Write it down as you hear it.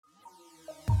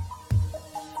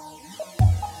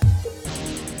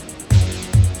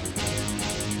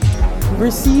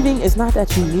Receiving is not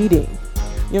that you're needing.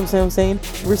 You know what I'm saying?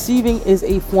 Receiving is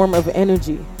a form of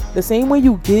energy. The same way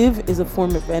you give is a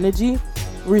form of energy,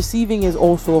 receiving is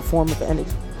also a form of energy.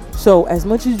 So as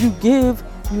much as you give,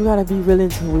 you gotta be willing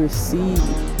to receive.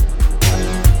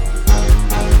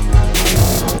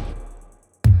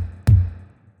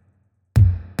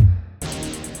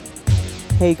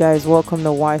 Hey guys, welcome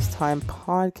to Wise Time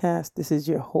Podcast. This is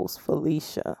your host,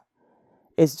 Felicia.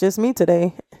 It's just me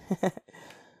today.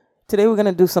 Today we're going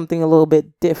to do something a little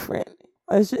bit different.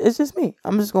 It's just me.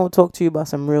 I'm just going to talk to you about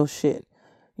some real shit.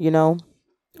 You know,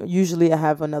 usually I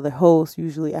have another host.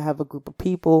 Usually I have a group of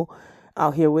people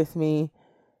out here with me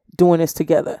doing this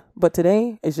together. But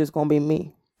today it's just going to be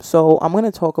me. So I'm going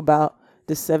to talk about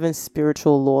the 7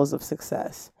 spiritual laws of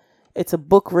success. It's a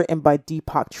book written by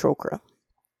Deepak Chopra.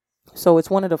 So it's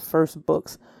one of the first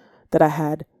books that I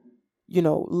had,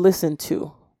 listened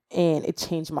to, and it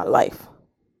changed my life.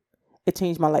 It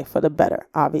changed my life for the better,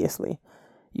 obviously,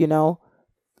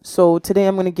 So today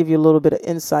I'm going to give you a little bit of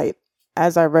insight.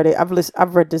 As I read it,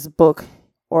 I've read this book,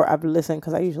 or I've listened,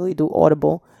 because I usually do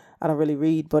Audible. I don't really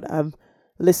read, but I've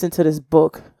listened to this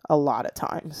book a lot of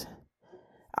times.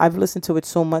 I've listened to it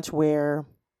so much where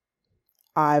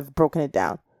I've broken it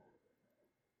down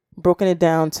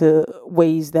to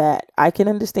ways that I can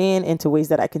understand and to ways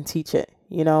that I can teach it,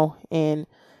 and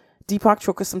Deepak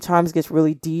Chopra sometimes gets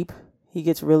really deep. He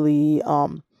gets really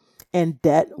in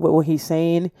debt with what he's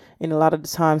saying. And a lot of the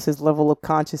times his level of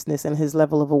consciousness and his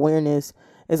level of awareness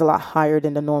is a lot higher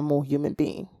than the normal human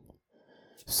being.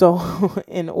 So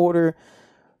in order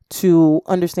to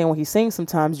understand what he's saying,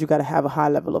 sometimes you got to have a high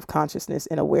level of consciousness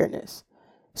and awareness.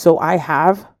 So I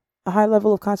have a high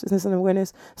level of consciousness and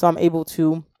awareness. So I'm able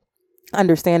to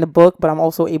understand the book, but I'm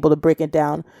also able to break it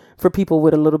down for people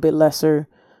with a little bit lesser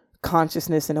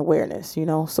consciousness and awareness,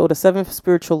 So the 7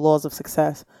 spiritual laws of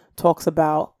success talks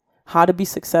about how to be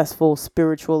successful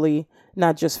spiritually,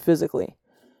 not just physically.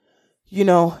 You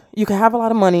could have a lot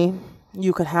of money,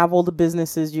 you could have all the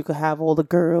businesses, you could have all the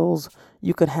girls,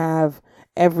 you could have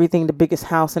everything, the biggest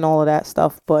house and all of that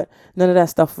stuff, but none of that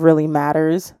stuff really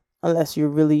matters unless you're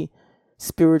really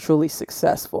spiritually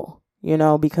successful,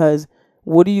 because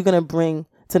what are you going to bring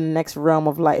to the next realm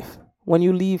of life? When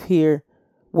you leave here,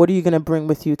 what are you going to bring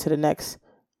with you to the next,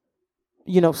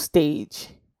 stage?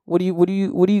 What are you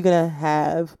going to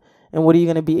have, and what are you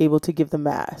going to be able to give the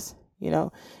mass,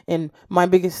 And my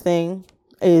biggest thing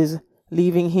is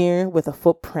leaving here with a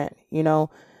footprint,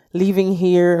 leaving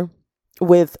here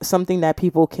with something that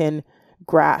people can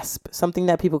grasp, something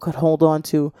that people could hold on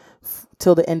to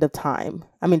till the end of time.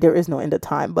 I mean, there is no end of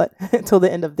time, but till the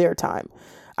end of their time.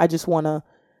 I just want to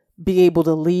be able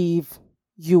to leave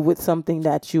you with something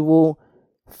that you will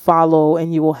follow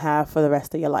and you will have for the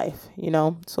rest of your life,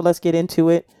 So let's get into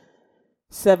it.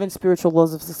 7 spiritual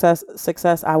laws of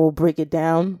success. I will break it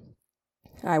down.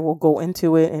 I will go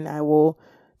into it and I will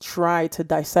try to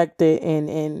dissect it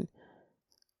and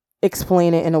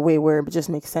explain it in a way where it just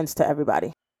makes sense to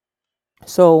everybody.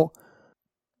 So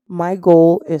my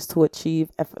goal is to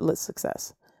achieve effortless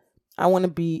success. I want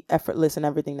to be effortless in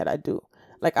everything that I do.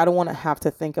 Like, I don't want to have to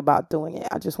think about doing it.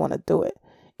 I just want to do it.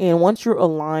 And once you're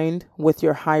aligned with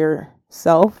your higher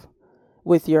self,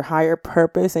 with your higher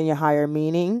purpose and your higher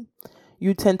meaning,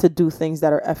 you tend to do things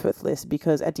that are effortless,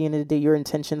 because at the end of the day, your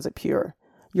intentions are pure.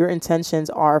 Your intentions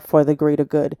are for the greater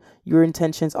good. Your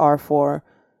intentions are for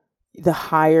the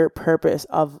higher purpose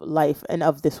of life and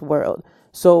of this world.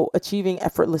 So achieving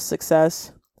effortless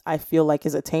success, I feel like,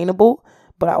 is attainable,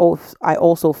 but I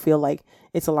also feel like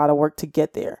it's a lot of work to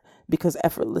get there, because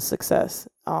effortless success,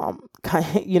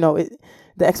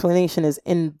 the explanation is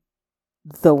in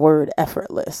the word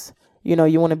effortless. You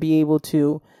want to be able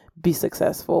to be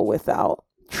successful without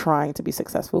trying to be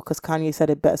successful, because Kanye said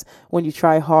it best: when you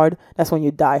try hard, that's when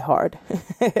you die hard.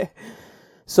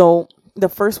 So the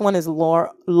first one is law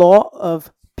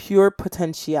of pure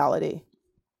potentiality.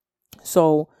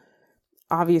 So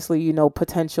obviously,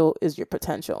 potential is your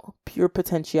potential. Pure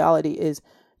potentiality is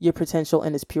your potential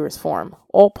in its purest form.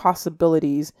 All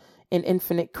possibilities and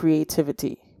infinite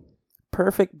creativity.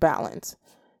 Perfect balance.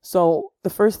 So the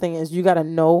first thing is you got to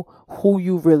know who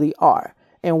you really are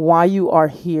and why you are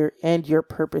here and your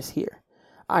purpose here.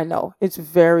 I know it's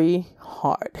very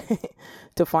hard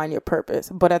to find your purpose,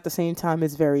 but at the same time,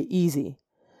 it's very easy.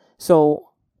 So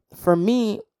for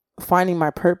me, finding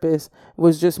my purpose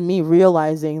was just me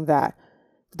realizing that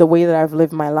the way that I've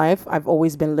lived my life, I've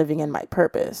always been living in my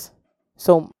purpose.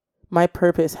 So my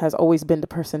purpose has always been the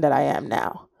person that I am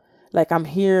now. Like, I'm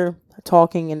here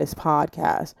talking in this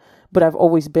podcast, but I've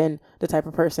always been the type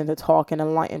of person to talk and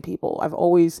enlighten people. I've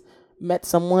always met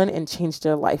someone and changed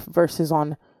their life versus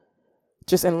on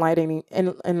just enlightening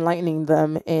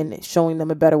them and showing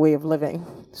them a better way of living.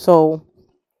 So,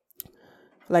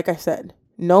 like I said,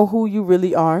 know who you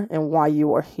really are and why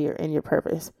you are here and your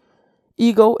purpose.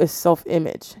 Ego is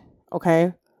self-image,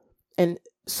 okay? And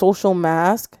social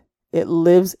mask, it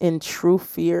lives in true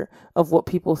fear of what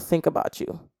people think about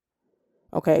you.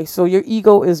 Okay, so your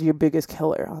ego is your biggest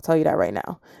killer. I'll tell you that right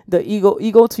now. The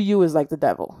ego to you is like the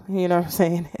devil. You know what I'm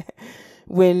saying?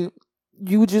 When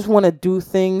you just want to do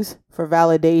things for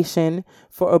validation,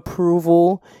 for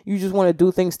approval, you just want to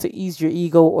do things to ease your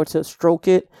ego or to stroke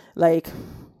it, like,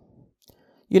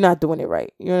 you're not doing it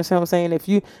right. You understand what I'm saying? If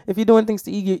you're doing things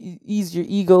to ease your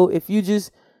ego, if you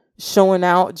just showing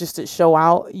out just to show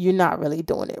out, you're not really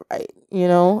doing it right. You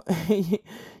know,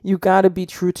 you got to be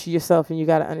true to yourself, and you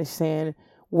got to understand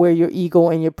where your ego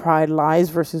and your pride lies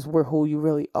versus who you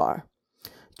really are.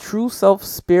 True self,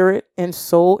 spirit, and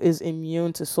soul is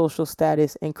immune to social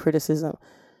status and criticism,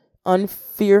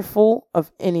 unfearful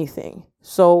of anything.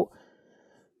 So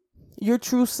your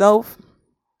true self,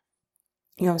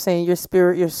 you know what I'm saying, your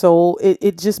spirit, your soul,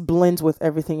 it just blends with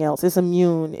everything else. It's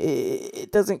immune.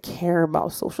 It doesn't care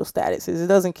about social statuses. It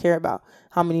doesn't care about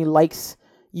how many likes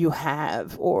you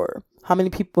have, or how many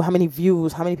people, how many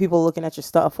views, how many people looking at your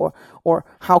stuff, or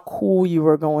how cool you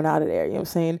were going out of there. You know what I'm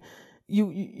saying?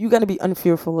 You got to be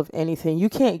unfearful of anything. You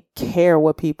can't care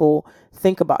what people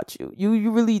think about you.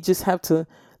 You really just have to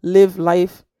live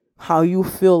life how you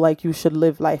feel like you should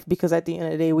live life, because at the end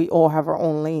of the day, we all have our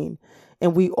own lane,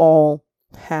 and we all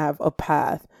have a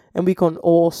path, and we can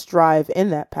all strive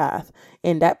in that path.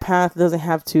 And that path doesn't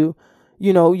have to,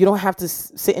 you don't have to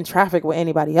sit in traffic with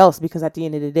anybody else, because at the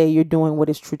end of the day, you're doing what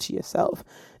is true to yourself.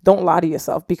 Don't lie to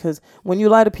yourself, because when you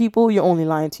lie to people, you're only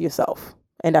lying to yourself.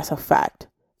 And that's a fact.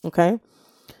 Okay.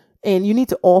 And you need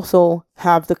to also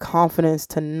have the confidence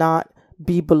to not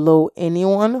be below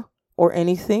anyone or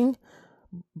anything,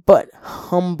 but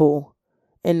humble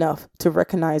enough to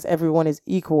recognize everyone is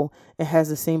equal and has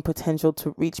the same potential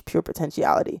to reach pure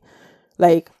potentiality.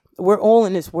 Like, we're all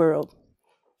in this world.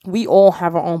 We all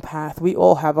have our own path. We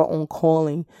all have our own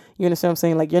calling. You understand what I'm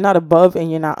saying? Like, you're not above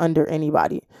and you're not under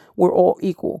anybody. We're all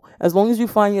equal. As long as you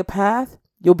find your path,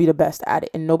 you'll be the best at it,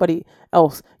 and nobody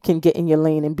else can get in your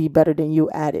lane and be better than you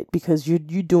at it, because you're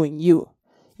doing you,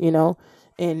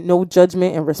 and no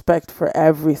judgment and respect for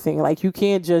everything. Like, you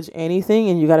can't judge anything,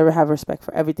 and you got to have respect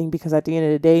for everything, because at the end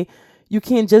of the day, you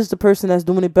can't judge the person that's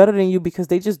doing it better than you, because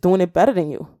they just doing it better than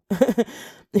you.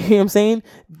 You know what I'm saying?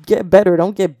 Get better.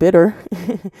 Don't get bitter.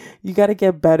 You got to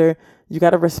get better. You got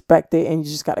to respect it, and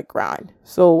you just got to grind.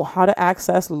 So how to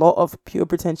access law of pure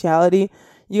potentiality?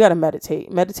 You got to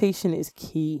meditate. Meditation is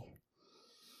key,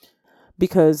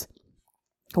 because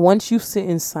once you sit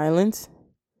in silence,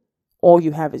 all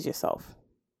you have is yourself.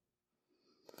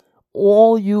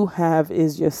 All you have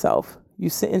is yourself. You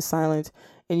sit in silence,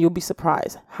 and you'll be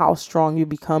surprised how strong you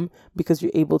become, because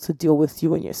you're able to deal with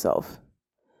you and yourself.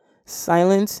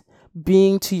 Silence,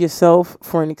 being to yourself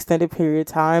for an extended period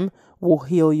of time, will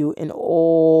heal you in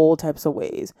all types of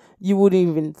ways. You wouldn't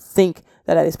even think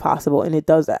that is possible, and it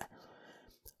does that.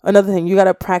 Another thing, you got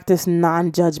to practice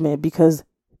non-judgment, because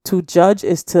to judge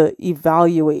is to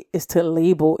evaluate, is to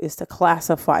label, is to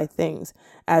classify things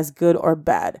as good or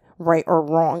bad, right or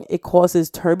wrong. It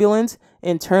causes turbulence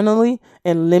internally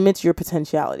and limits your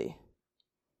potentiality.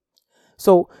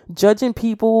 So judging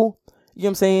people, you know what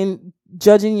I'm saying,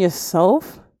 judging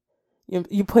yourself,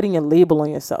 you putting a label on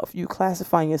yourself. You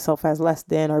classifying yourself as less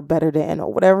than or better than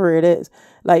or whatever it is.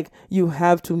 Like, you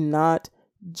have to not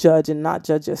judge and not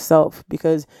judge yourself,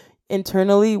 because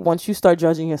internally, once you start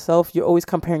judging yourself, you're always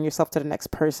comparing yourself to the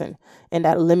next person, and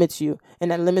that limits you,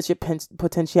 and that limits your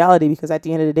potentiality, because at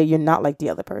the end of the day, you're not like the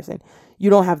other person.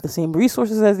 You don't have the same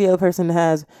resources as the other person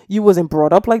has. You wasn't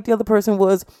brought up like the other person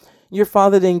was. Your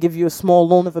father didn't give you a small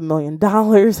loan of $1 million.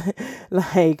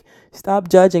 Like, stop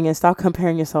judging and stop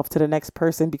comparing yourself to the next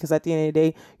person, because at the end of the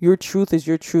day, your truth is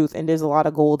your truth, and there's a lot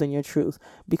of gold in your truth,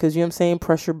 because, you know what I'm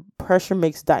saying, pressure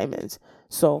makes diamonds.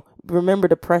 So remember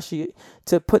to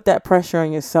put that pressure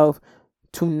on yourself,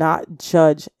 to not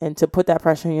judge, and to put that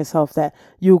pressure on yourself that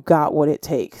you got what it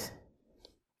takes.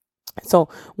 So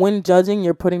when judging,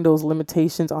 you're putting those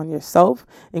limitations on yourself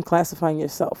and classifying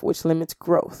yourself, which limits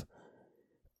growth.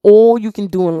 All you can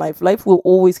do in life will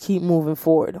always keep moving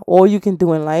forward. All you can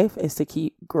do in life is to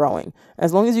keep growing.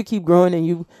 As long as you keep growing and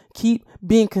you keep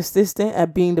being consistent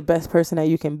at being the best person that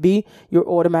you can be, you're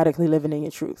automatically living in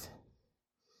your truth.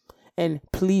 And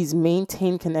please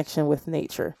maintain connection with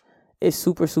nature. It's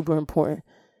super, super important.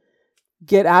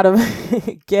 Get out of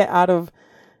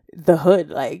the hood,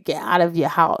 like, get out of your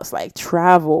house, like,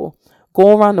 travel,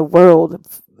 go around the world,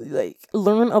 like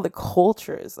learn other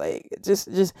cultures, like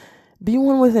just be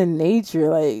one with nature.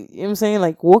 Like, you know what I'm saying?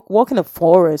 Like walk in the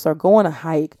forest or go on a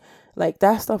hike. Like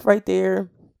that stuff right there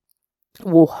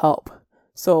will help.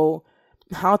 So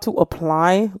how to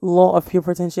apply law of pure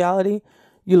potentiality?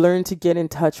 You learn to get in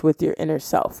touch with your inner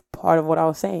self. Part of what I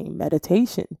was saying,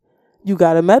 meditation. You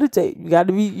gotta meditate. You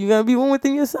gotta be one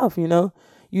within yourself, you know?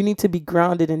 You need to be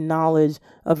grounded in knowledge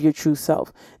of your true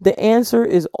self. The answer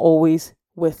is always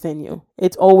within you.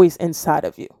 It's always inside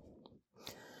of you.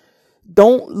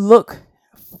 Don't look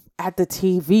at the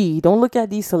TV. Don't look at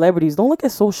these celebrities. Don't look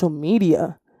at social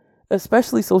media,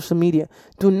 especially social media.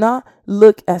 Do not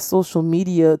look at social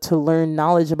media to learn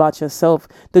knowledge about yourself.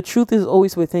 The truth is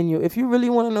always within you. If you really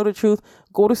want to know the truth,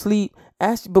 go to sleep.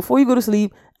 Before you go to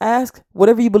sleep, ask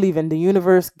whatever you believe in, the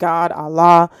universe, God,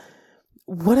 Allah,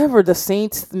 whatever, the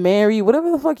saints, Mary,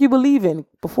 whatever the fuck you believe in.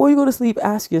 Before you go to sleep,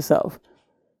 ask yourself,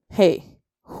 hey,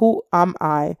 who am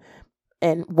I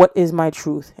and what is my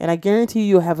truth? And I guarantee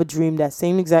you'll have a dream that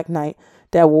same exact night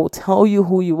that will tell you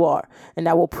who you are and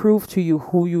that will prove to you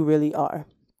who you really are.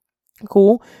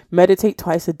 Cool. Meditate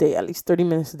twice a day, at least 30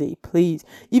 minutes a day, please.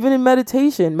 Even in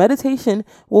meditation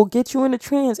will get you in a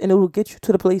trance, and it will get you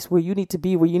to the place where you need to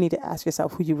be, where you need to ask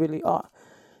yourself who you really are.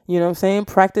 You know what I'm saying?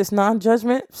 Practice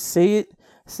non-judgment. Say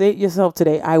it yourself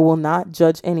today. I will not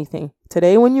judge anything.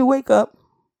 Today when you wake up,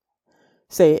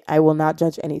 say it. I will not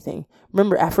judge anything.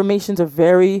 Remember, affirmations are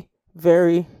very,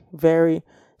 very, very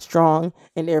strong,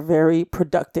 and they're very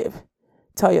productive.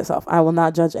 Tell yourself, I will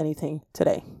not judge anything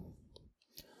today.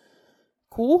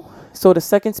 Cool. So the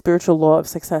second spiritual law of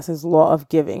success is law of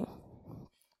giving.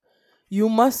 You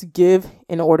must give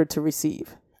in order to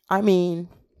receive. I mean,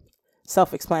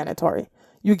 self-explanatory.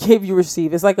 You give, you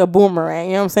receive. It's like a boomerang.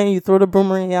 You know what I'm saying? You throw the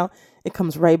boomerang out, it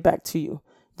comes right back to you.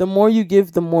 The more you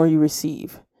give, the more you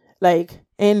receive. Like,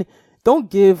 and don't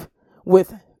give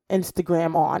with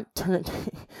Instagram on.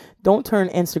 Don't turn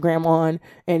Instagram on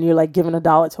and you're like giving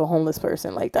 $1 to a homeless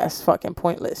person. Like, that's fucking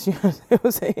pointless. You know what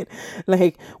I'm saying?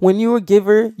 Like, when you're a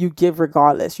giver, you give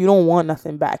regardless. You don't want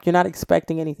nothing back. You're not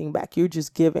expecting anything back. You're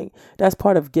just giving. That's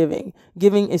part of giving.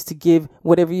 Giving is to give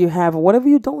whatever you have or whatever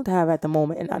you don't have at the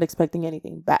moment and not expecting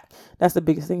anything back. That's the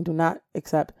biggest thing. Do not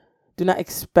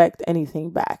expect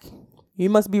anything back. You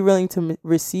must be willing to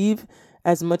receive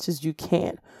as much as you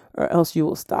can, or else you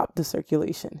will stop the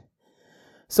circulation.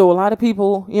 So a lot of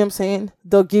people, you know what I'm saying,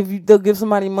 they'll give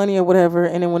somebody money or whatever,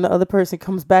 and then when the other person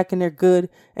comes back and they're good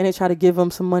and they try to give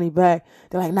them some money back,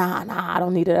 they're like, nah, I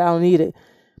don't need it.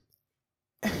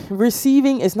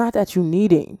 Receiving is not that you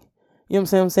needing. You know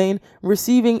what I'm saying?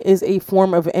 Receiving is a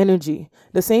form of energy.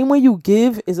 The same way you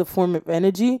give is a form of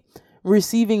energy,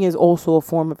 receiving is also a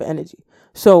form of energy.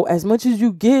 So as much as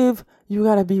you give, you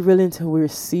got to be willing to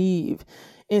receive.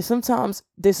 And sometimes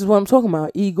this is what I'm talking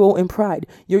about, ego and pride.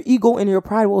 Your ego and your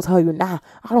pride will tell you, nah,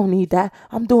 I don't need that.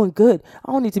 I'm doing good.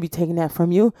 I don't need to be taking that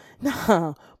from you.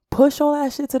 Nah, push all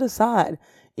that shit to the side.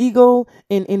 Ego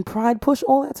and pride, push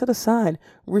all that to the side.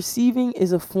 Receiving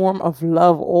is a form of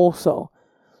love also.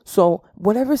 So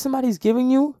whatever somebody's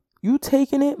giving you, you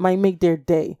taking it might make their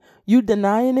day. You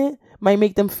denying it might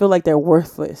make them feel like they're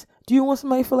worthless. Do you want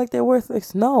somebody to feel like they're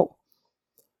worthless? No,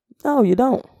 you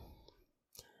don't.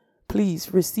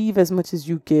 Please receive as much as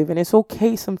you give. And it's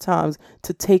okay sometimes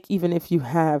to take even if you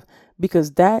have,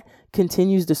 because that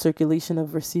continues the circulation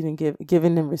of receiving,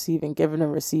 giving and receiving, giving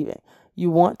and receiving. You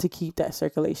want to keep that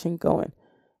circulation going.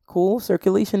 Cool.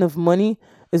 Circulation of money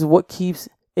is what keeps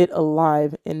it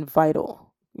alive and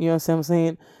vital. You know what I'm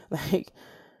saying? Like,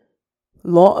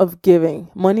 law of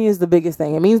giving. Money is the biggest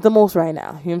thing. It means the most right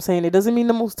now. You know what I'm saying? It doesn't mean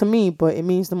the most to me, but it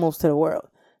means the most to the world.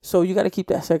 So you got to keep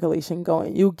that circulation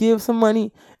going. You give some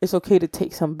money, it's okay to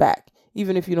take some back,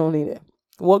 even if you don't need it.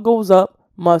 What goes up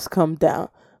must come down.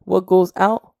 What goes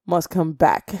out must come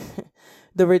back.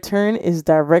 The return is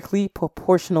directly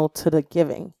proportional to the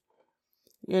giving.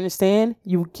 You understand?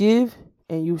 You give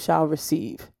and you shall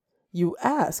receive. You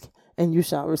ask and you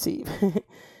shall receive.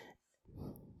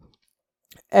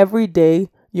 Every day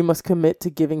you must commit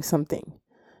to giving something.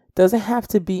 Doesn't have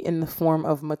to be in the form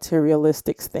of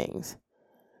materialistic things.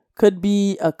 Could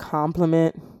be a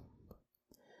compliment,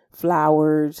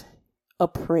 flowers, a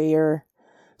prayer.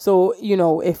 So, you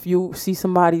know, if you see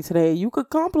somebody today, you could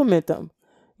compliment them.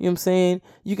 You know what I'm saying?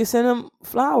 You can send them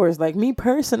flowers. Like me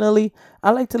personally,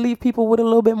 I like to leave people with a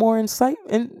little bit more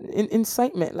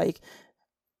incitement, like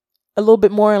a little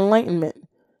bit more enlightenment.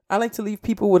 I like to leave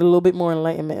people with a little bit more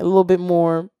enlightenment, a little bit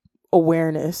more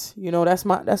awareness. You know, that's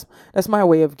my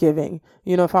way of giving.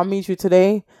 You know, if I meet you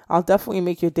today, I'll definitely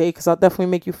make your day, because I'll definitely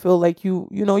make you feel like you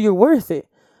know you're worth it.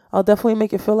 I'll definitely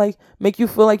make you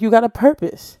feel like you got a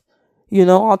purpose.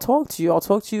 I'll talk to you. I'll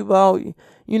talk to you about,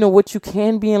 what you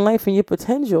can be in life and your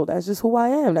potential. That's just who I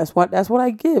am. That's what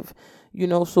I give.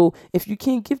 So if you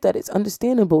can't give that, it's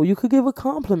understandable. You could give a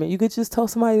compliment. You could just tell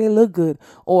somebody they look good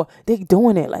or they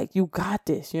doing it. Like, you got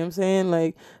this. You know what I'm saying?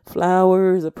 Like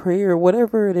flowers, a prayer,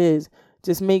 whatever it is.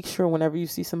 Just make sure whenever you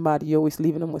see somebody, you're always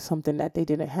leaving them with something that they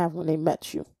didn't have when they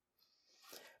met you.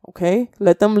 Okay?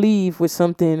 Let them leave with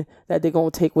something that they're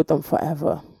going to take with them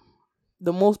forever.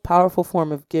 The most powerful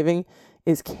form of giving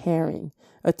is caring,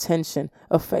 attention,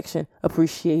 affection,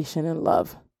 appreciation, and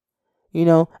love.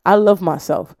 I love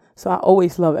myself, so I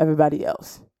always love everybody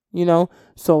else.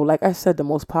 So like I said, the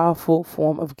most powerful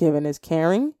form of giving is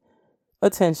caring,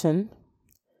 attention,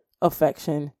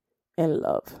 affection, and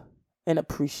love and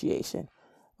appreciation.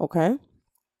 Okay?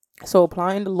 So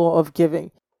applying the law of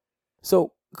giving.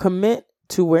 So commit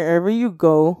to wherever you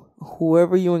go,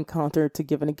 whoever you encounter, to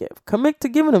giving a gift. Commit to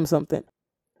giving them something.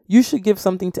 You should give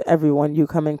something to everyone you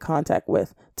come in contact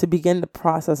with to begin the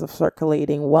process of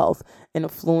circulating wealth and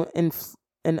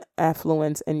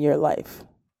affluence in your life.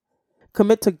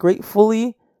 Commit to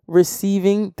gratefully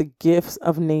receiving the gifts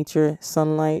of nature,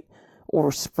 sunlight,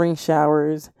 or spring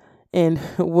showers, and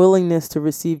willingness to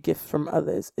receive gifts from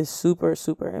others is super,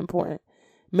 super important.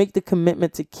 Make the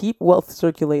commitment to keep wealth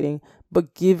circulating,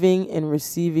 but giving and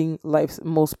receiving life's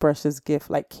most precious gift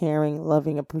like caring,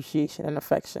 loving, appreciation, and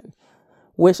affection.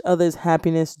 Wish others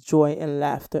happiness, joy, and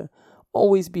laughter.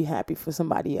 Always be happy for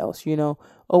somebody else,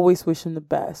 Always wish them the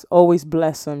best. Always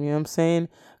bless them, you know what I'm saying?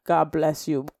 God bless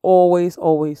you. Always,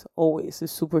 always, always.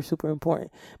 It's super, super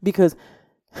important because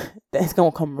that's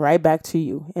going to come right back to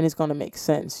you and it's going to make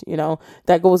sense,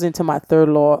 That goes into my third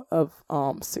law of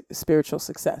spiritual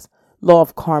success. Law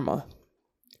of karma.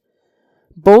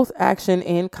 Both action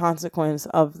and consequence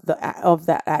of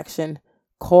that action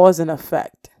cause and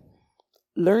effect.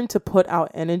 Learn to put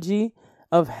out energy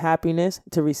of happiness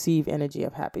to receive energy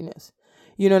of happiness.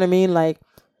 You know what I mean? Like,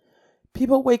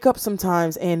 people wake up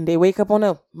sometimes and they wake up on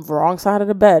the wrong side of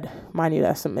the bed. Mind you,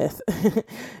 that's a myth.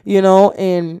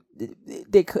 And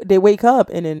they wake up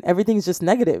and then everything's just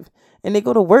negative. And they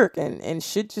go to work and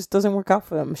shit just doesn't work out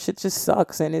for them. Shit just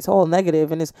sucks and it's all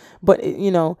negative and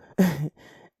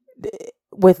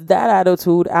with that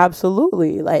attitude,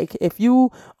 absolutely. Like, if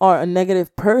you are a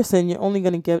negative person, you're only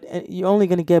gonna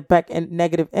get back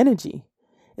negative energy.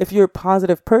 If you're a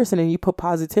positive person and you put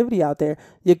positivity out there,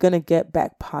 you're gonna get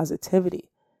back positivity.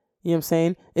 You know what I'm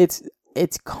saying?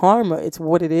 It's karma. It's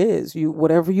what it is.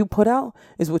 Whatever you put out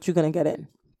is what you're gonna get in.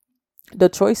 The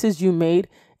choices you made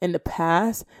in the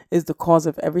past is the cause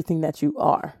of everything that you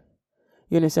are.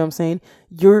 You understand what I'm saying?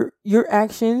 Your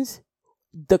actions.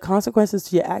 The consequences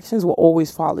to your actions will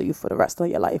always follow you for the rest of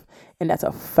your life. And that's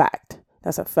a fact.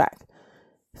 That's a fact.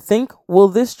 Think, will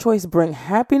this choice bring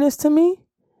happiness to me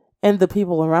and the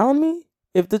people around me?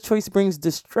 If the choice brings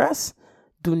distress,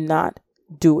 do not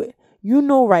do it. You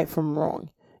know right from wrong.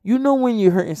 You know when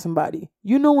you're hurting somebody.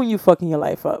 You know when you're fucking your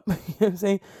life up. You know what I'm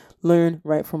saying? Learn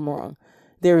right from wrong.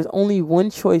 There is only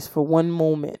one choice for one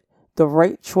moment. The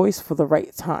right choice for the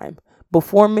right time.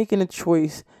 Before making a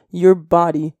choice, your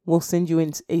body will send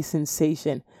you a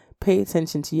sensation. Pay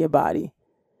attention to your body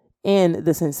and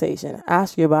the sensation.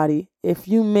 Ask your body, if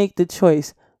you make the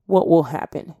choice, what will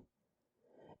happen?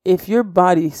 If your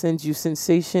body sends you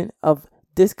sensation of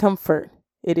discomfort,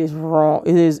 it is wrong.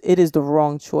 It is the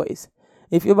wrong choice.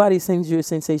 If your body sends you a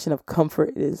sensation of comfort,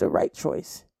 it is the right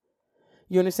choice.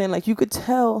 You understand? Like, you could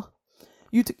tell.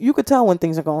 You could tell when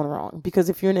things are going wrong, because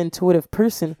if you're an intuitive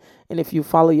person and if you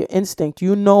follow your instinct,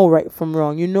 you know right from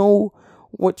wrong. You know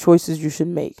what choices you should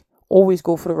make. Always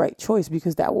go for the right choice,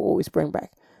 because that will always bring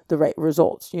back the right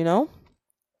results,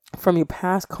 From your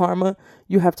past karma,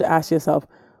 you have to ask yourself,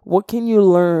 what can you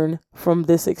learn from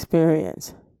this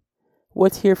experience?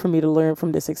 What's here for me to learn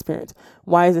from this experience?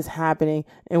 Why is this happening?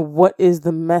 And what is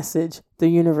the message the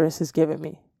universe is giving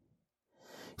me?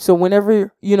 So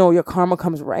whenever, your karma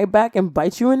comes right back and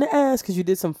bites you in the ass because you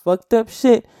did some fucked up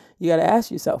shit, you got to ask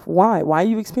yourself, why? Why are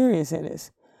you experiencing this?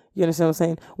 You understand what I'm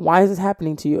saying? Why is this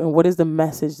happening to you? And what is the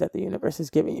message that the universe is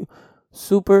giving you?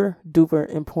 Super duper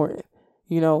important.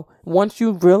 Once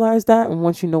you realize that and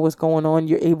once you know what's going on,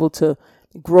 you're able to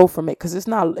grow from it, because it's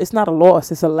not a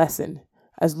loss, it's a lesson.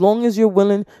 As long as you're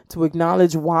willing to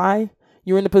acknowledge why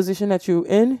you're in the position that you're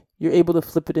in, you're able to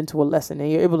flip it into a lesson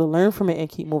and you're able to learn from it and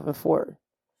keep moving forward.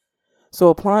 So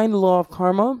applying the law of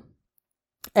karma,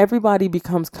 everybody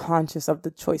becomes conscious of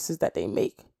the choices that they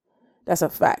make. That's a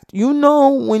fact. You know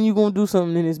when you're going to do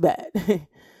something and it's bad.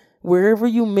 Wherever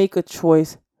you make a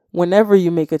choice, whenever you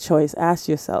make a choice, ask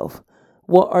yourself,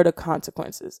 what are the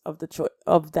consequences of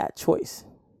that choice?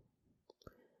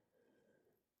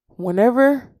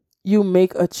 Whenever you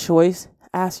make a choice,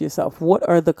 ask yourself, what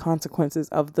are the consequences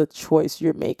of the choice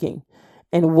you're making?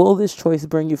 And will this choice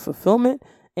bring you fulfillment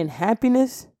and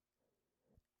happiness?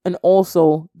 And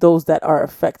also those that are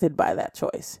affected by that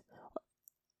choice.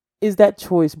 Is that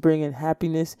choice bringing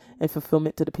happiness and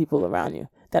fulfillment to the people around you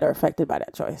that are affected by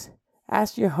that choice?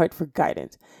 Ask your heart for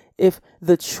guidance. If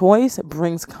the choice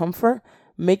brings comfort,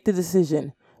 make the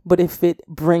decision. But if it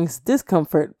brings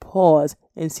discomfort, pause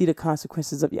and see the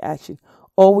consequences of your action.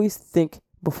 Always think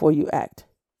before you act.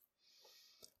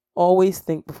 Always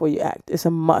think before you act. It's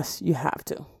a must. You have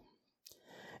to.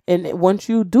 And once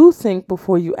you do think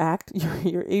before you act,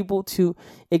 you're able to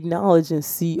acknowledge and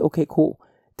see, okay, cool,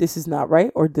 this is not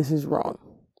right or this is wrong.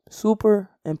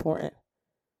 Super important.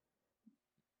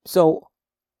 So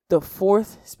the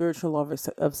fourth spiritual law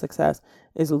of success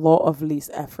is law of least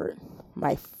effort.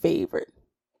 My favorite.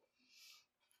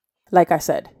 Like I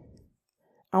said,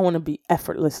 I want to be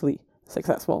effortlessly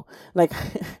successful. Like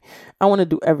I want to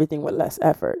do everything with less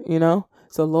effort,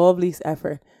 So law of least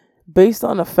effort, based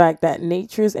on the fact that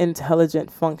nature's intelligent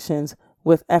functions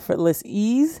with effortless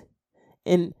ease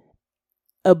and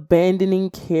abandoning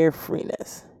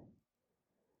carefreeness.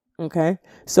 Okay,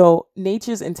 so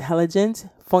nature's intelligence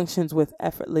functions with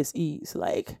effortless ease.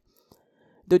 Like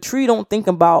the tree don't think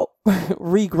about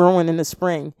regrowing in the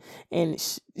spring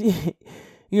and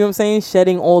you know what I'm saying,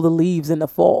 shedding all the leaves in the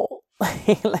fall.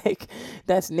 Like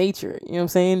that's nature. You know what I'm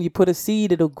saying? You put a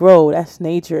seed, it'll grow. That's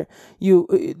nature.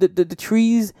 The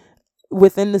trees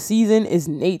within the season is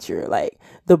nature. Like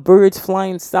the birds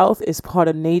flying south is part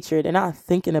of nature. They're not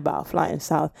thinking about flying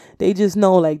south. They just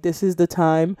know like this is the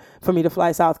time for me to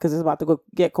fly south because it's about to go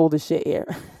get cold as shit here.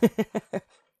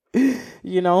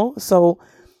 So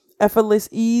effortless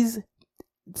ease,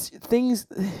 things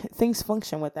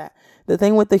function with that. The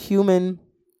thing with the human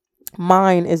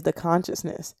mind is the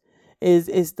consciousness, is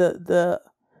the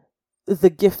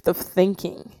gift of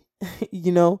thinking.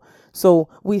 So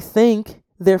we think,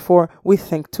 therefore we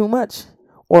think too much,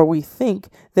 or we think,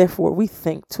 therefore we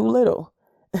think too little.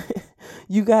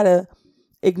 You gotta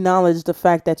acknowledge the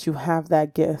fact that you have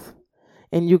that gift,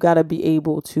 and you gotta be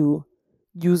able to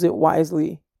use it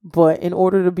wisely. But in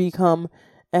order to become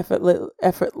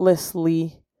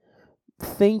effortlessly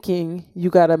thinking, you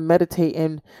gotta meditate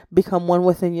and become one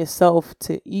within yourself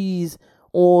to ease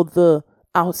all the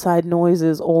outside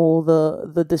noises, all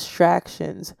the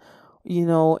distractions,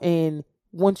 and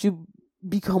once you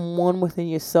become one within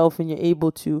yourself and you're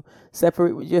able to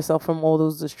separate yourself from all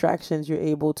those distractions, you're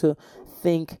able to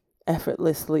think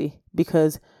effortlessly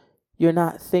because you're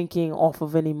not thinking off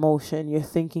of an emotion. You're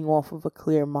thinking off of a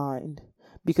clear mind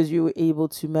because you were able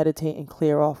to meditate and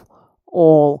clear off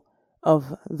all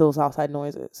of those outside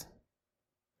noises.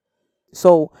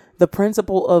 So the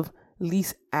principle of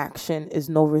least action is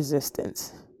no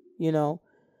resistance,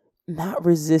 not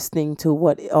resisting to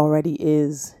what it already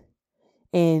is.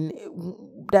 And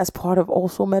that's part of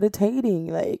also meditating.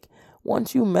 Like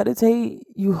once you meditate,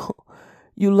 you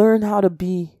learn how to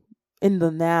be in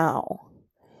the now,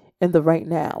 in the right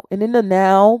now. And in the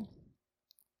now,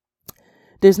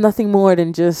 there's nothing more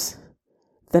than just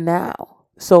the now.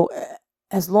 So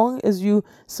as long as you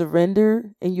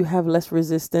surrender and you have less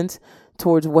resistance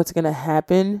towards what's going to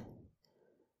happen,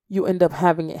 you end up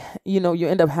having it, you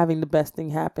end up having the best thing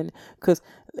happen. Because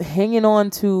hanging on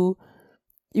to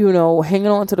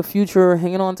the future,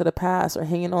 hanging on to the past, or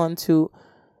hanging on to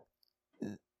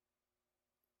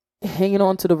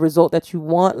the result that you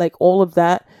want, like all of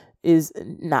that is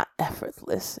not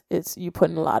effortless. It's you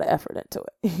putting a lot of effort into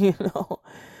it,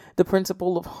 The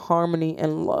principle of harmony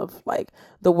and love. Like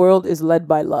the world is led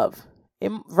by love.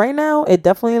 Right now, it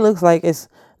definitely looks like it's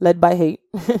led by hate.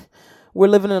 We're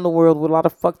living in a world with a lot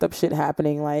of fucked up shit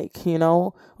happening. Like,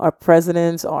 our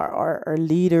presidents, our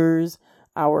leaders,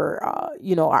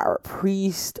 our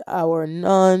priests, our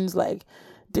nuns, like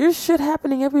there's shit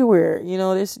happening everywhere.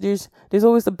 There's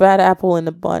always the bad apple in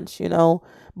the bunch,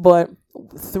 but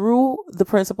through the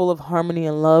principle of harmony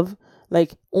and love,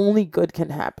 like only good can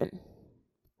happen.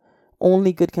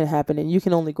 Only good can happen, and you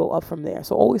can only go up from there.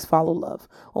 So always follow love,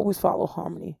 always follow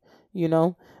harmony,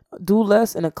 do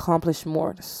less and accomplish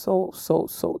more. So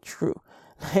true.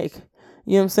 Like,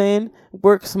 you know what I'm saying?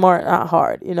 Work smart, not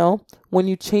hard. When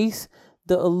you chase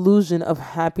the illusion of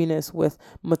happiness with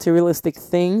materialistic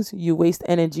things, you waste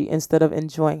energy instead of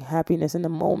enjoying happiness in the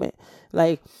moment.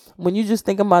 Like when you just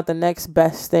think about the next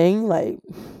best thing, like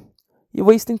you're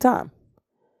wasting time.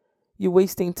 You're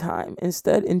wasting time.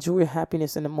 Instead, enjoy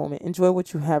happiness in the moment. Enjoy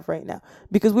what you have right now.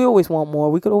 Because we always want more.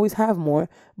 We could always have more.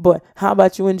 But how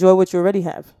about you enjoy what you already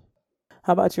have?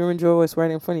 How about you enjoy what's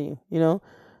right in front of you?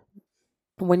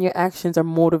 When your actions are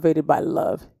motivated by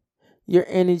love, your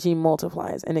energy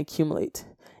multiplies and accumulates.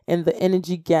 And the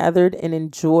energy gathered and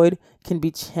enjoyed can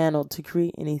be channeled to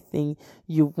create anything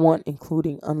you want,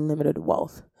 including unlimited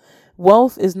wealth.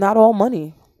 Wealth is not all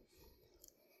money.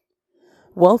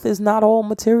 Wealth is not all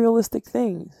materialistic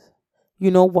things.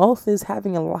 Wealth is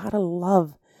having a lot of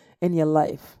love in your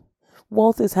life.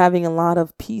 Wealth is having a lot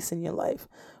of peace in your life.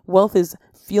 Wealth is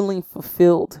feeling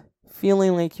fulfilled,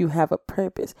 feeling like you have a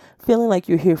purpose, feeling like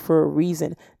you're here for a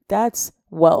reason. That's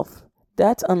wealth.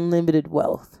 That's unlimited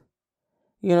wealth.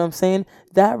 You know what I'm saying?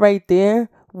 That right there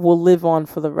will live on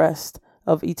for the rest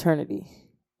of eternity.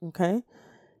 Okay?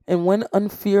 And when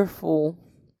unfearful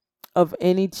of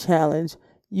any challenge,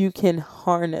 you can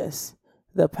harness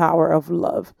the power of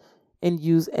love and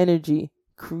use energy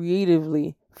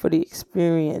creatively for the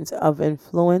experience of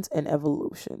influence and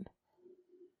evolution.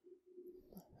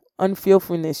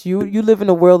 Unfearfulness. You live in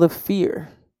a world of fear.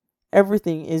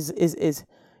 Everything is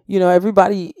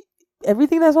everybody,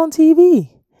 everything that's on TV.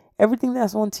 Everything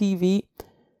that's on TV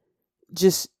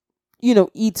just,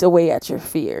 eats away at your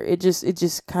fear. It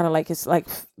just kind of like, it's like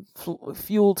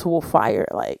fuel to a fire.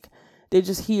 Like they're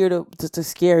just here to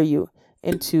scare you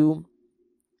into,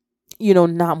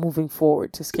 not moving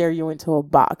forward, to scare you into a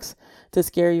box, to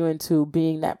scare you into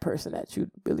being that person that you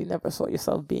really never saw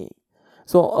yourself being.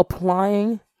 So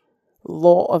applying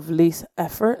law of least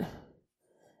effort,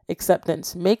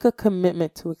 acceptance. Make a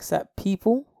commitment to accept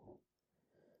people,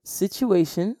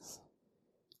 situations,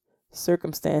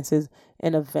 circumstances,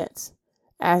 and events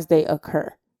as they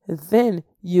occur. Then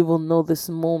you will know this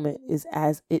moment is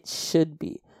as it should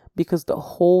be, because the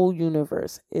whole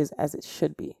universe is as it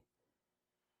should be.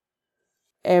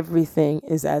 Everything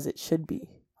is as it should be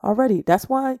already. That's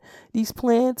why these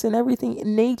plants and everything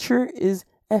in nature is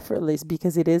effortless,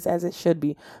 because it is as it should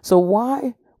be. So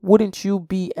why wouldn't you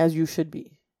be as you should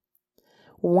be?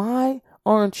 Why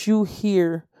aren't you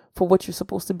here for what you're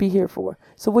supposed to be here for?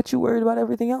 So what you worried about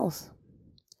everything else?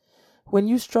 When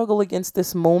you struggle against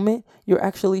this moment, you're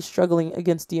actually struggling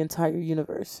against the entire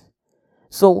universe.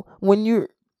 So when you're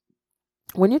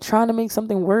trying to make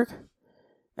something work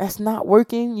that's not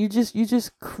working, you're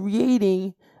just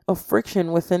creating a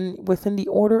friction within the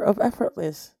order of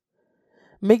effortless.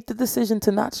 Make the decision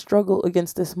to not struggle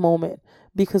against this moment,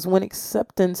 because when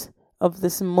acceptance of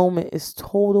this moment is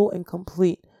total and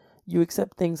complete, you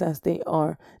accept things as they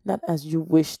are, not as you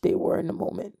wish they were in the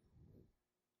moment.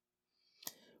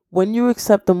 When you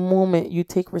accept the moment, you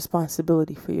take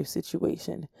responsibility for your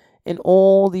situation and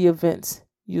all the events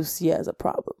you see as a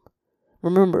problem.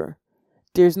 Remember,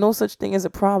 there's no such thing as a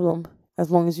problem as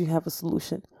long as you have a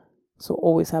solution. So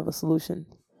always have a solution.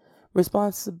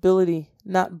 Responsibility,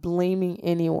 not blaming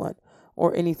anyone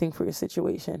or anything for your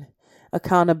situation.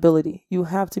 Accountability. You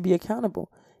have to be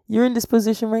accountable. You're in this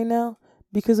position right now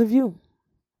because of you.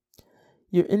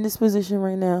 You're in this position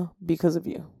right now because of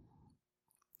you.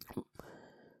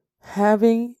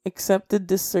 Having accepted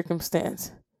this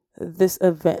circumstance, this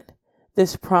event,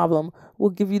 this problem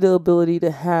will give you the ability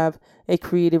to have a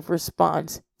creative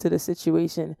response to the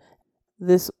situation.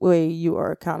 This way you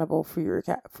are accountable for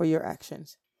your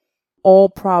actions. All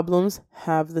problems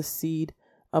have the seed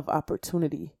of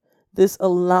opportunity. This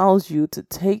allows you to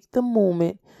take the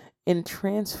moment and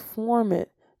transform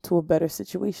it to a better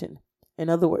situation. In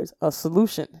other words, a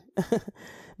solution.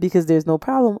 Because there's no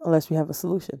problem unless you have a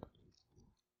solution.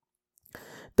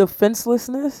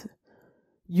 Defenselessness,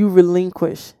 you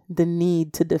relinquish the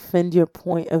need to defend your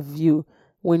point of view.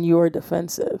 When you are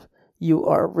defensive, you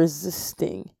are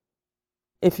resisting.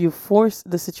 If you force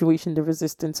the situation, the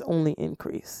resistance only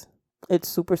increase. It's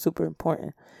super, super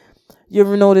important. You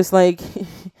ever notice, like,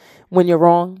 when you're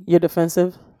wrong, you're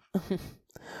defensive?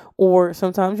 Or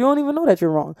sometimes you don't even know that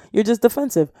you're wrong. You're just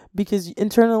defensive because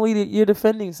internally you're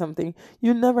defending something.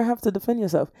 You never have to defend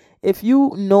yourself. If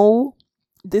you know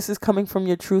this is coming from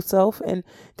your true self, and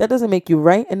that doesn't make you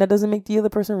right, and that doesn't make the other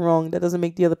person wrong. That doesn't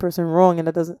make the other person wrong, and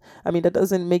that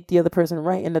doesn't make the other person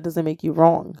right, and that doesn't make you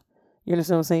wrong. You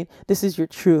understand what I'm saying? This is your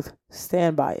truth.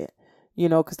 Stand by it.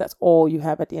 Because that's all you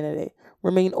have at the end of the day.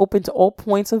 Remain open to all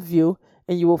points of view,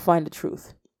 and you will find the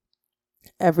truth.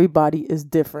 Everybody is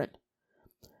different.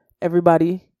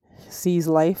 Everybody sees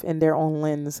life in their own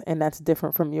lens, and that's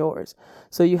different from yours.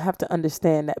 So you have to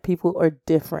understand that people are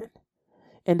different,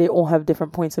 and they all have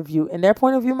different points of view. And their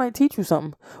point of view might teach you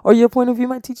something, or your point of view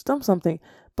might teach them something.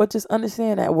 But just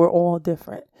understand that we're all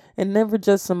different, and never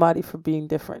judge somebody for being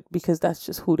different, because that's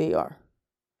just who they are.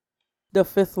 The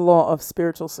fifth law of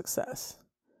spiritual success,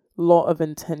 law of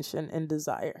intention and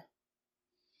desire.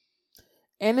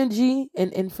 Energy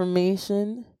and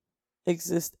information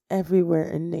exist everywhere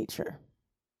in nature.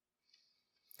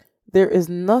 There is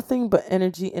nothing but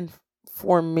energy and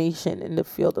formation in the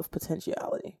field of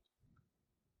potentiality.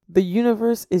 The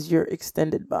universe is your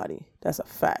extended body. That's a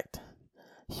fact.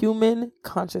 Human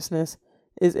consciousness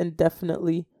is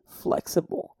indefinitely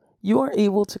flexible. You are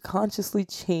able to consciously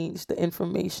change the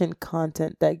information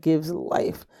content that gives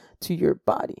life to your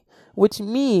body, which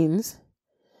means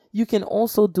you can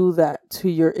also do that to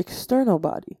your external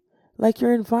body, like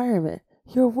your environment,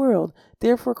 your world,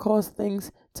 therefore cause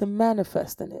things to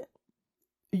manifest in it.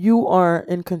 You are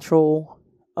in control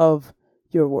of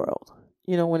your world.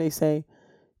 You know, when they say,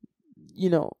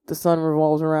 the sun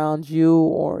revolves around you,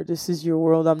 or this is your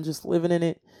world, I'm just living in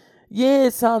it. Yeah,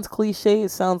 it sounds cliche.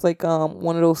 It sounds like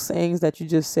one of those sayings that you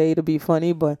just say to be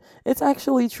funny, but it's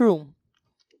actually true.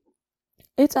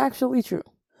 It's actually true.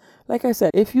 Like I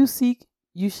said, if you seek,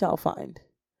 you shall find.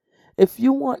 If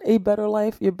you want a better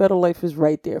life, your better life is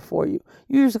right there for you.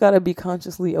 You just got to be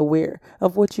consciously aware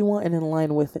of what you want and in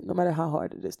line with it, no matter how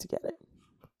hard it is to get it.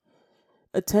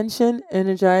 Attention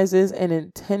energizes and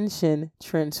intention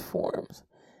transforms.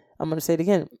 I'm going to say it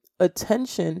again.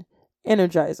 Attention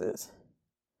energizes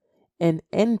and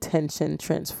intention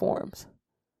transforms.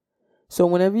 So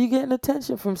whenever you get an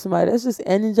attention from somebody, that's just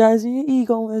energizing your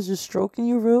ego. That's just stroking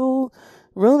you real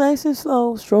nice and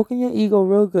slow, stroking your ego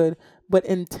real good. But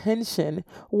intention,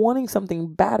 wanting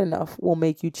something bad enough, will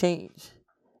make you change.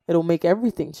 It'll make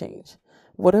everything change.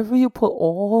 Whatever you put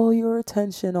all your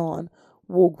attention on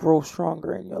will grow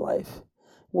stronger in your life.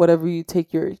 Whatever you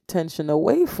take your attention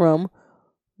away from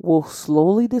will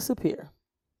slowly disappear.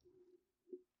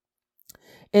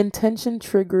 Intention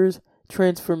triggers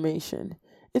transformation.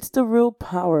 It's the real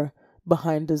power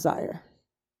behind desire.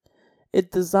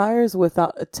 It desires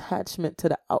without attachment to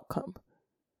the outcome.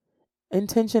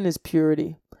 Intention is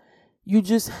purity. You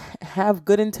just have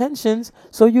good intentions,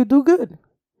 so you do good.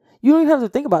 You don't even have to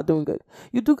think about doing good.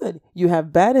 You do good. You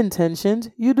have bad intentions,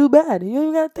 you do bad. You don't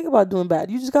even got to think about doing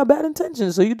bad. You just got bad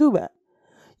intentions, so you do bad.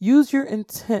 Use your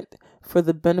intent for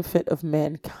the benefit of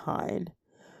mankind.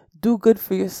 Do good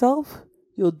for yourself,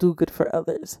 you'll do good for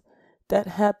others. That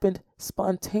happened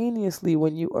spontaneously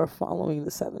when you are following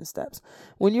the 7 steps.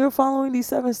 When you're following these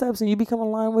 7 steps and you become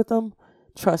aligned with them,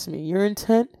 trust me, your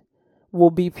intent will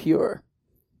be pure.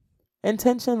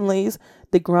 Intention lays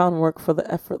the groundwork for the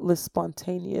effortless,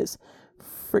 spontaneous,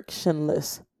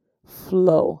 frictionless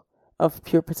flow of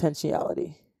pure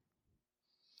potentiality.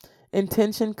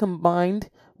 Intention combined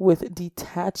with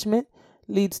detachment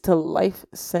leads to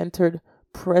life-centered,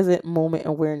 present moment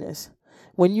awareness.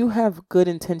 When you have good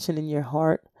intention in your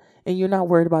heart and you're not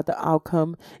worried about the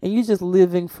outcome and you're just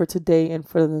living for today and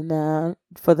for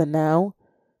the now,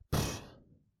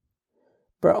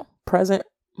 bro, present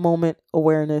moment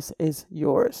awareness is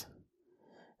yours.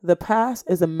 The past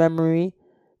is a memory.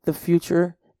 The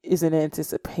future is an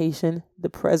anticipation. The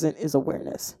present is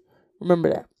awareness. Remember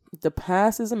that. The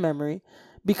past is a memory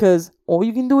because all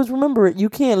you can do is remember it. You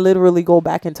can't literally go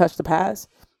back and touch the past.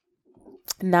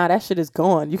 Nah, that shit is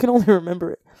gone. You can only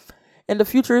remember it. And the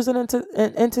future is an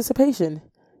anticipation.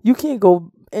 You can't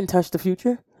go and touch the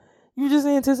future. You're just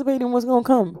anticipating what's going to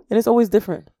come. And it's always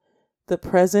different. The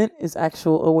present is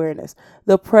actual awareness.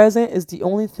 The present is the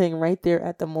only thing right there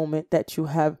at the moment that you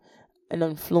have an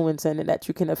influence in and that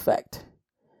you can affect.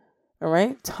 All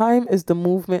right? Time is the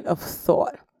movement of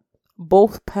thought.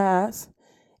 Both past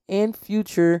and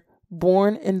future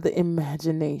born in the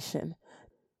imagination.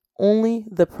 Only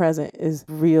the present is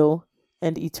real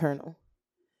and eternal.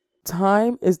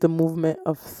 Time is the movement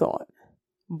of thought,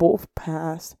 both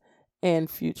past and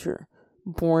future,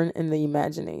 born in the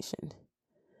imagination.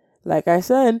 Like I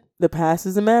said, the past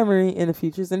is a memory and the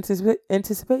future is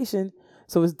anticipation.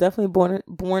 So it's definitely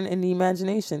born in the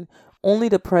imagination. Only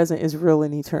the present is real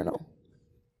and eternal.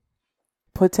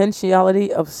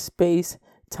 Potentiality of space,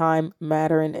 time,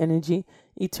 matter, and energy,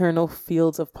 eternal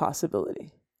fields of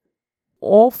possibility.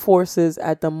 All forces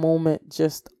at the moment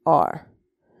just are.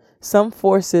 Some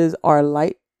forces are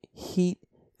light, heat,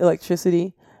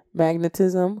 electricity,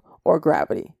 magnetism, or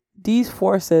gravity. These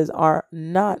forces are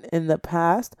not in the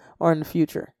past or in the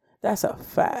future. That's a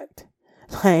fact.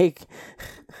 Like,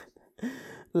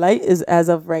 light is as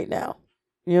of right now.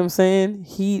 You know what I'm saying?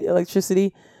 Heat,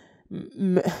 electricity,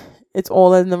 it's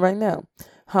all in the right now.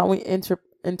 How we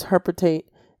interpret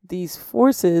these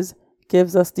forces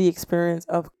gives us the experience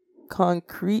of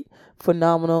concrete,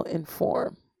 phenomenal, and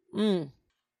form.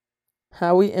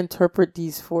 How we interpret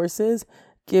these forces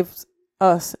gives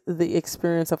us the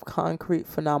experience of concrete,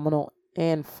 phenomenal,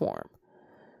 and form.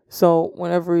 So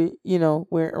whenever,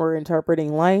 we're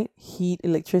interpreting light, heat,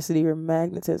 electricity, or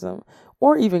magnetism,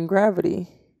 or even gravity,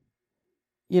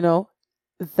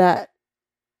 that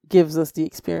gives us the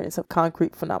experience of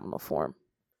concrete, phenomenal form.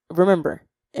 Remember,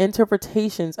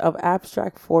 Interpretations of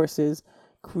abstract forces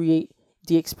create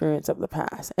the experience of the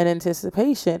past, and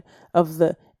anticipation of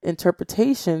the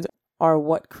interpretations are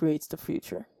what creates the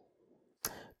future.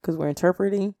 Because we're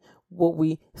interpreting what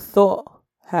we thought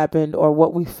happened, or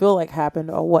what we feel like happened,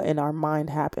 or what in our mind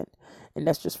happened. And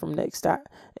that's just from the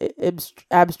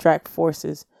abstract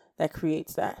forces that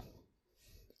creates that.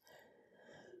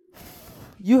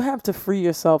 You have to free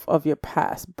yourself of your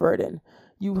past burden.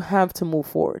 You have to move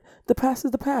forward. The past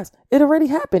is the past. It already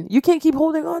happened. You can't keep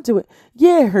holding on to it.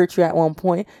 Yeah, it hurt you at one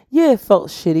point. Yeah, it felt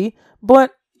shitty,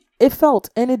 but it felt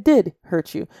and it did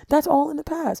hurt you. That's all in the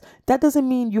past. That doesn't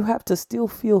mean you have to still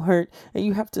feel hurt and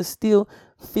you have to still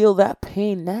feel that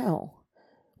pain now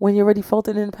when you already felt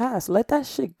it in the past. Let that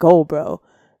shit go, bro.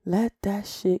 Let that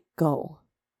shit go.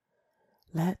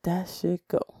 Let that shit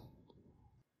go.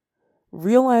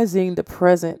 Realizing the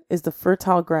present is the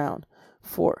fertile ground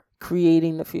for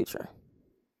creating the future.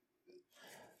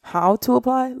 How to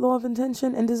apply law of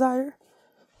intention and desire?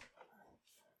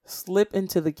 Slip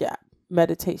into the gap.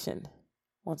 Meditation.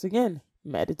 Once again,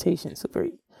 meditation.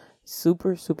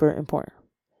 Super important.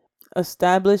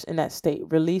 Establish in that state.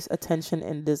 Release attention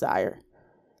and desire.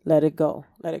 Let it go.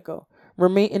 Let it go.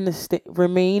 Remain in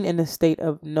the state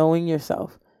of knowing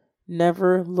yourself.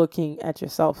 Never looking at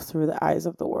yourself through the eyes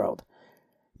of the world.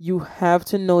 You have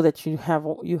to know that you have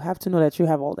all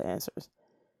the answers.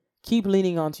 Keep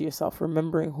leaning onto yourself,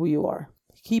 remembering who you are.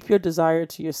 Keep your desire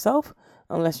to yourself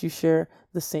unless you share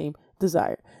the same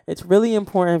desire. It's really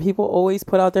important. People always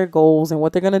put out their goals and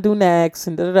what they're going to do next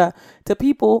and to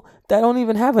people that don't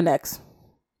even have a next.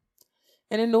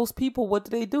 And in those people, what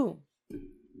do?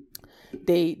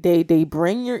 They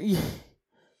bring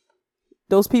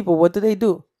those people, what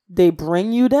do? They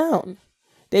bring you down.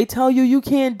 They tell you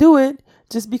can't do it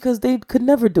just because they could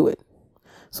never do it.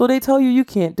 So they tell you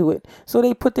can't do it. So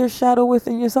they put their shadow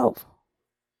within yourself.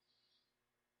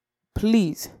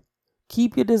 Please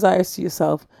keep your desires to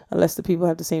yourself unless the people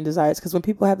have the same desires. Because when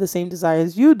people have the same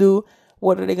desires you do,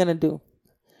 what are they going to do?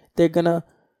 They're going to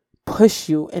push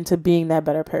you into being that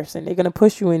better person. They're going to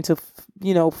push you into,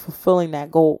 fulfilling that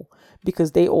goal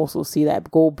because they also see that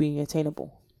goal being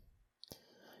attainable.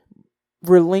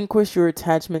 Relinquish your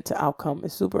attachment to outcome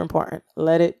is super important.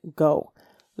 Let it go.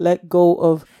 Let go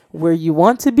of where you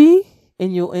want to be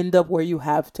and you'll end up where you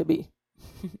have to be.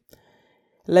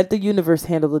 Let the universe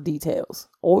handle the details.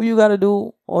 All you got to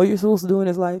do, all you're supposed to do in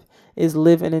this life is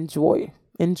live and enjoy.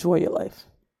 Enjoy your life.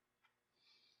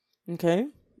 Okay?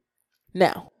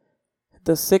 Now,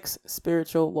 the sixth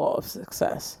spiritual law of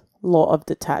success, law of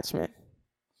detachment.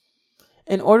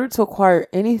 In order to acquire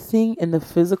anything in the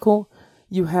physical,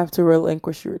 you have to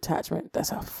relinquish your attachment.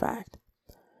 That's a fact.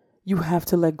 You have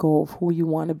to let go of who you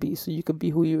want to be so you can be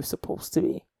who you're supposed to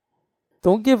be.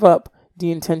 Don't give up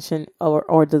the intention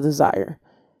or the desire.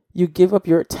 You give up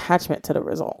your attachment to the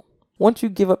result. Once you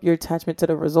give up your attachment to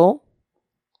the result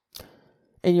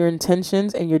and your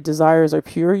intentions and your desires are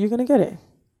pure, you're going to get it.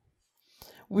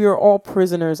 We are all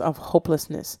prisoners of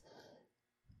hopelessness,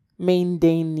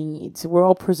 mundane needs. We're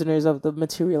all prisoners of the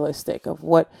materialistic, of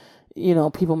what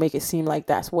people make it seem like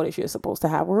that's what you're supposed to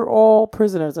have. We're all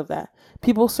prisoners of that.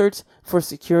 People search for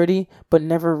security, but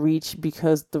never reach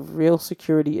because the real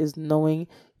security is knowing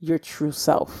your true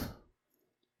self.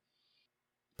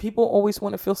 People always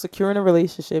want to feel secure in a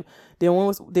relationship. They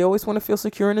always want to feel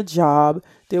secure in a job.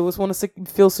 They always want to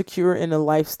feel secure in a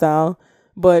lifestyle.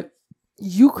 But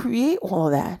you create all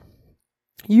of that.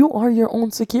 You are your own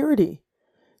security.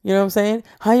 You know what I'm saying?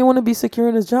 How you want to be secure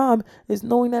in a job is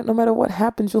knowing that no matter what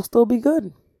happens, you'll still be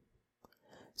good.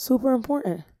 Super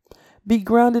important. Be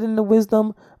grounded in the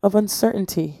wisdom of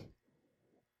uncertainty.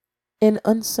 In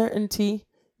uncertainty,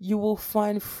 you will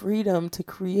find freedom to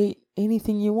create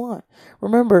anything you want.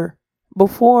 Remember,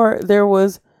 before there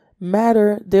was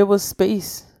matter, there was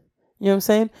space. You know what I'm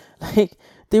saying? Like,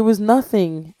 there was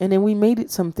nothing, and then we made it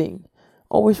something.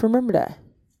 Always remember that.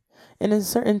 In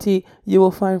uncertainty, you will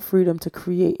find freedom to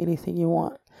create anything you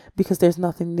want because there's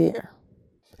nothing there.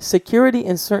 Security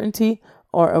and certainty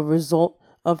are a result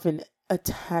of an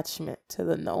attachment to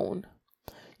the known.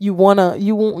 You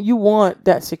want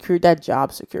that security, that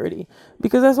job security,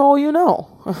 because that's all you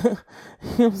know. You know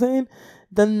what I'm saying?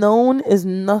 The known is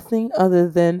nothing other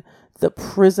than the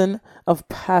prison of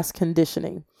past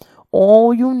conditioning.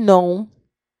 All you know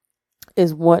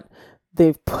is what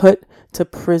they've put to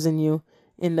prison you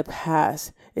in the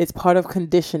past. It's part of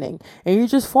conditioning, and you're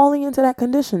just falling into that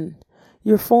condition.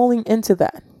 You're falling into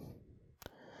that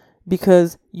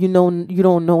because you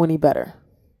don't know any better.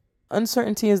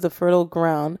 Uncertainty is the fertile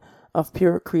ground of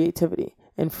pure creativity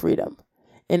and freedom.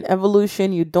 In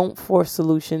evolution, you don't force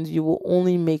solutions. You will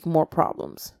only make more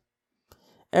problems.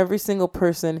 Every single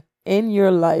person in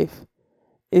your life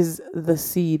is the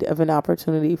seed of an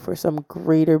opportunity for some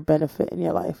greater benefit in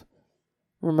your life.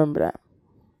 Remember that.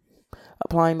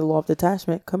 Applying the law of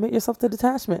detachment, commit yourself to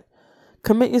detachment.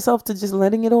 Commit yourself to just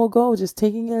letting it all go, just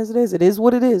taking it as it is. It is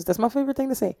what it is. That's my favorite thing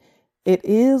to say. It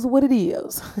is what it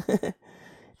is.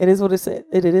 It is what it is.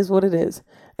 It is what it is.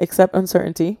 Accept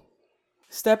uncertainty.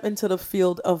 Step into the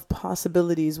field of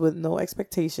possibilities with no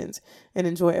expectations and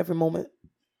enjoy every moment.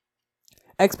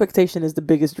 Expectation is the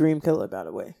biggest dream killer, by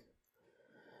the way.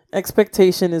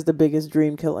 Expectation is the biggest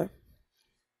dream killer.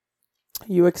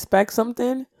 You expect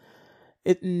something,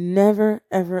 it never,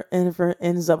 ever, ever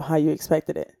ends up how you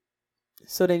expected it.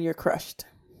 So then you're crushed.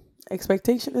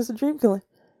 Expectation is a dream killer.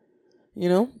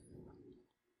 No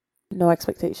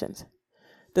expectations.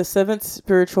 The seventh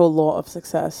spiritual law of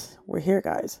success, we're here,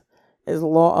 guys, is the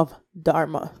law of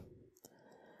Dharma.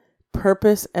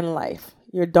 Purpose and life.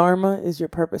 Your Dharma is your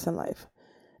purpose in life.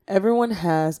 Everyone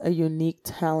has a unique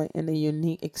talent and a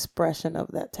unique expression of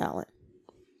that talent.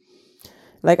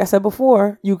 Like I said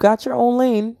before, you got your own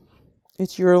lane.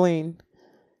 It's your lane.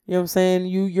 You know what I'm saying?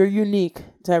 You're unique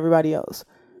to everybody else.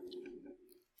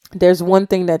 There's one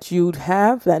thing that you'd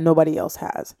have that nobody else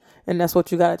has. And that's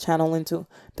what you got to channel into.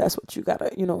 That's what you got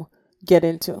to, get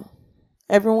into.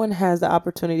 Everyone has the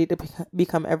opportunity to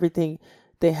become everything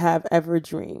they have ever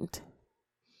dreamed.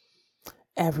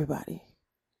 Everybody.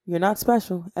 You're not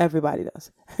special. Everybody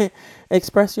does.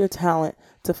 Express your talent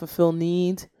to fulfill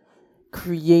needs,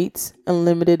 create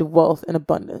unlimited wealth and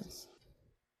abundance.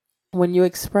 When you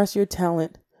express your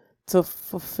talent to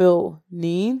fulfill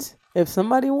needs, if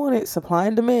somebody wanted, supply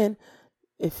and demand.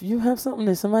 If you have something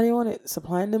that somebody wanted,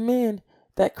 supply and demand,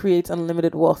 that creates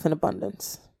unlimited wealth and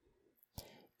abundance.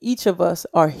 Each of us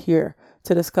are here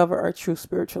to discover our true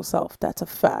spiritual self. That's a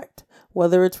fact.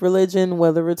 Whether it's religion,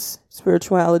 whether it's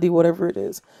spirituality, whatever it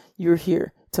is, you're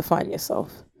here to find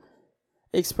yourself.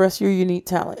 Express your unique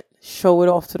talent. Show it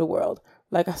off to the world.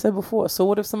 Like I said before, so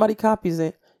what if somebody copies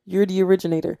it? You're the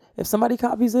originator. If somebody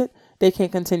copies it, they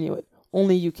can't continue it.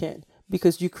 Only you can,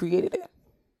 because you created it.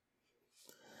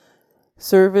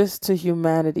 Service to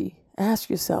humanity. Ask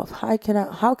yourself, how can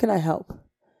I help?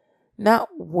 Not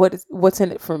what's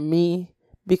in it for me,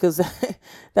 because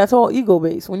that's all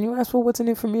ego-based. When you ask for what's in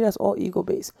it for me, that's all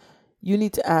ego-based. You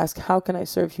need to ask, how can I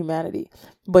serve humanity?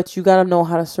 But you got to know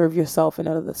how to serve yourself in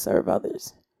order to serve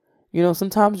others.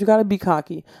 Sometimes you got to be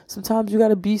cocky. Sometimes you got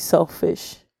to be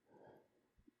selfish.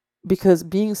 Because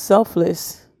being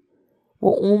selfless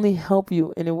will only help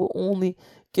you, and it will only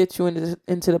get you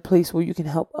into the place where you can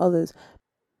help others.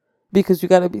 Because you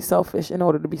got to be selfish in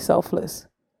order to be selfless.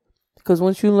 Because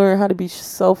once you learn how to be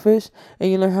selfish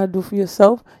and you learn how to do for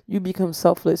yourself, you become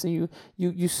selfless, and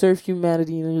you serve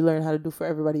humanity, and you learn how to do for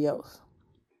everybody else.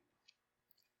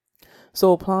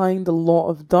 So applying the law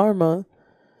of Dharma,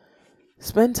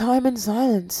 spend time in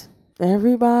silence.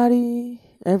 Everybody,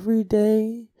 every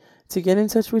day, to get in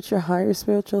touch with your higher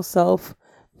spiritual self.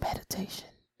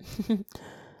 Meditation.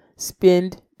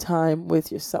 Spend time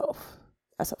with yourself.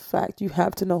 That's a fact. You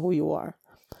have to know who you are.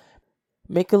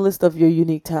 Make a list of your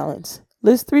unique talents.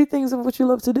 List 3 things of what you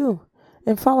love to do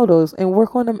and follow those and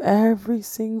work on them every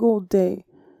single day.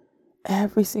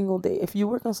 Every single day. If you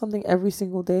work on something every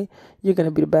single day, you're going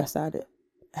to be the best at it.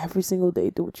 Every single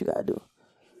day, do what you got to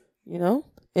do.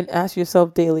 And ask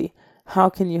yourself daily, how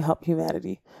can you help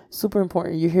humanity? Super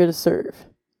important. You're here to serve.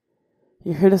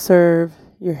 You're here to serve.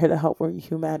 You're here to help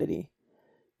humanity.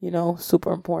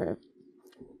 Super important.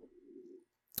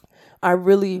 I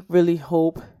really, really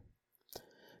hope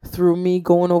through me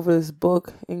going over this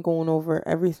book and going over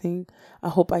everything, I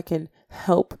hope I can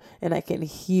help and I can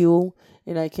heal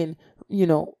and I can,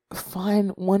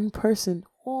 find one person.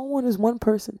 All I want is one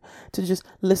person to just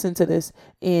listen to this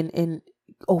and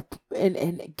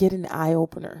get an eye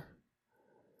opener.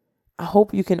 I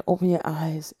hope you can open your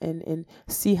eyes and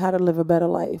see how to live a better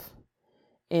life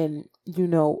and,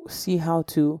 see how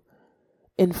to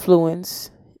influence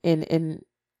and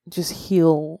just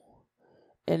heal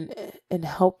and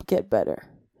help get better,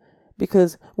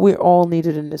 because we're all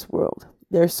needed in this world.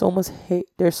 There's so much hate.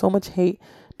 There's so much hate.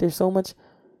 There's so much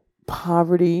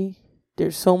poverty.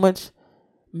 There's so much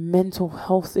mental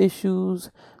health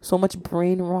issues, so much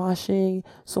brainwashing,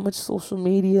 so much social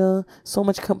media, so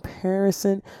much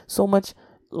comparison, so much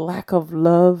lack of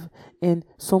love, and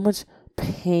so much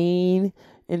pain,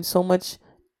 and so much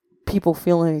people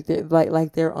feeling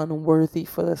like they're unworthy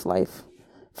for this life,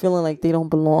 feeling like they don't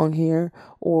belong here,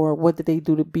 or what did they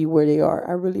do to be where they are.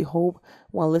 I really hope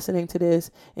while listening to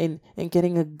this and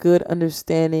getting a good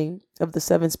understanding of the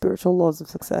 7 spiritual laws of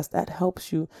success, that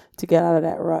helps you to get out of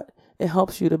that rut It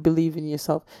helps you to believe in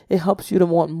yourself. It helps you to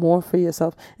want more for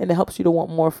yourself, and it helps you to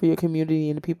want more for your community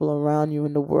and the people around you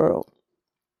in the world.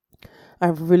 I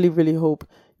really, really hope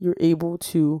you're able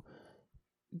to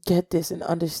get this and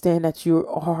understand that you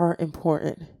are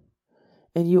important,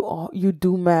 and you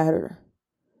do matter,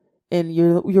 and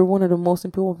you're one of the most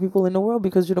important people in the world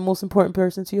because you're the most important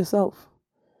person to yourself.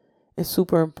 It's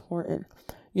super important.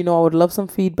 I would love some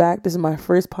feedback. This is my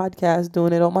first podcast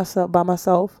doing it by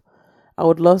myself. I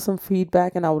would love some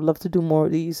feedback, and I would love to do more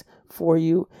of these for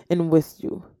you and with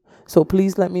you. So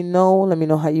please let me know. Let me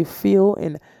know how you feel.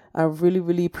 And I really,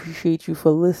 really appreciate you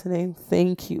for listening.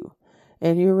 Thank you.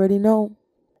 And you already know,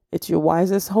 it's your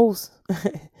wisest host.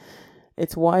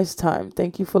 It's Wise Time.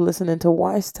 Thank you for listening to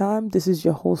Wise Time. This is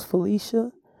your host,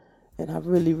 Felicia. And I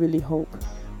really, really hope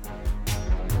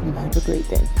you have a great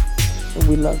day. And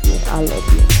we love you. I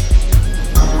love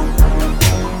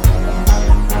you.